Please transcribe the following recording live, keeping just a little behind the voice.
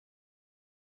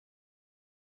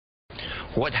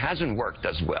What hasn't worked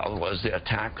as well was the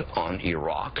attack on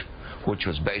Iraq, which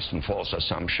was based on false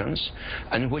assumptions,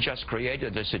 and which has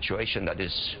created a situation that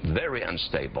is very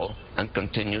unstable and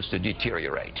continues to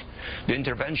deteriorate. The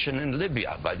intervention in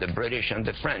Libya by the British and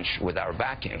the French with our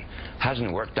backing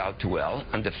hasn't worked out too well,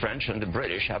 and the French and the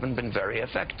British haven't been very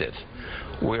effective.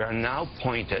 We are now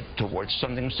pointed towards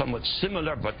something somewhat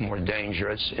similar but more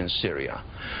dangerous in Syria,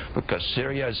 because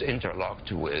Syria is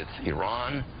interlocked with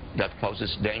Iran. That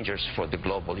poses dangers for the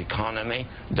global economy.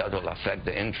 That will affect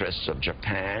the interests of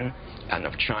Japan and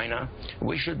of China.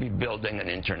 We should be building an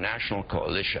international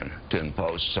coalition to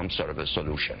impose some sort of a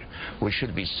solution. We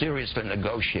should be seriously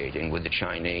negotiating with the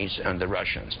Chinese and the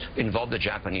Russians. Involve the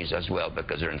Japanese as well,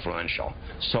 because they're influential.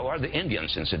 So are the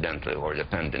Indians, incidentally, who are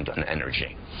dependent on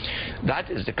energy.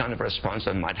 That is the kind of response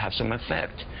that might have some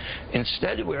effect.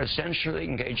 Instead, we're essentially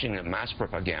engaging in mass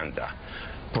propaganda,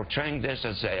 portraying this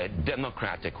as a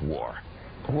democratic war.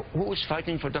 Who is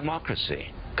fighting for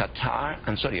democracy? Qatar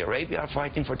and Saudi Arabia are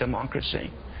fighting for democracy.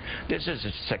 This is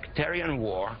a sectarian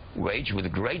war waged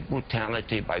with great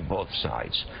brutality by both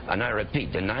sides. And I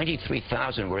repeat, the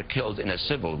 93,000 were killed in a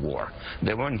civil war.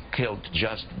 They weren't killed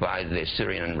just by the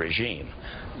Syrian regime.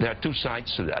 There are two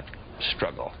sides to that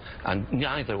struggle, and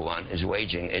neither one is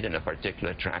waging it in a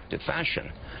particularly attractive fashion.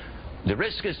 The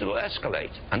risk is to escalate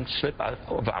and slip out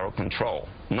of our control,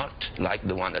 not like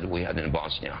the one that we had in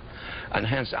Bosnia. And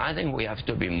hence, I think we have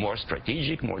to be more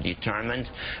strategic, more determined,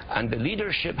 and the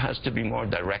leadership has to be more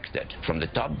directed from the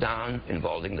top down,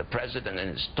 involving the president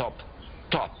and his top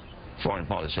foreign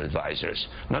policy advisors,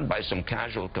 not by some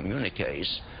casual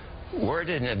communiques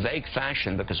worded in a vague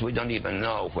fashion, because we don't even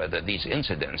know whether these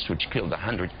incidents, which killed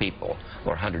 100 people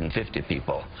or 150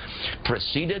 people,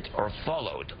 preceded or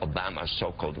followed Obama's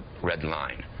so-called red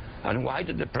line. And why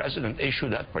did the president issue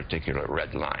that particular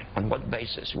red line? On what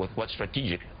basis? With what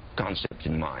strategic concept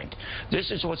in mind? This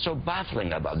is what's so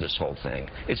baffling about this whole thing.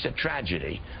 It's a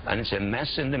tragedy, and it's a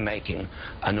mess in the making,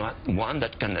 and one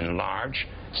that can enlarge,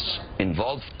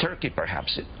 involve Turkey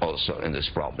perhaps also in this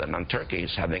problem, and Turkey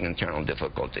is having internal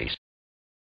difficulties.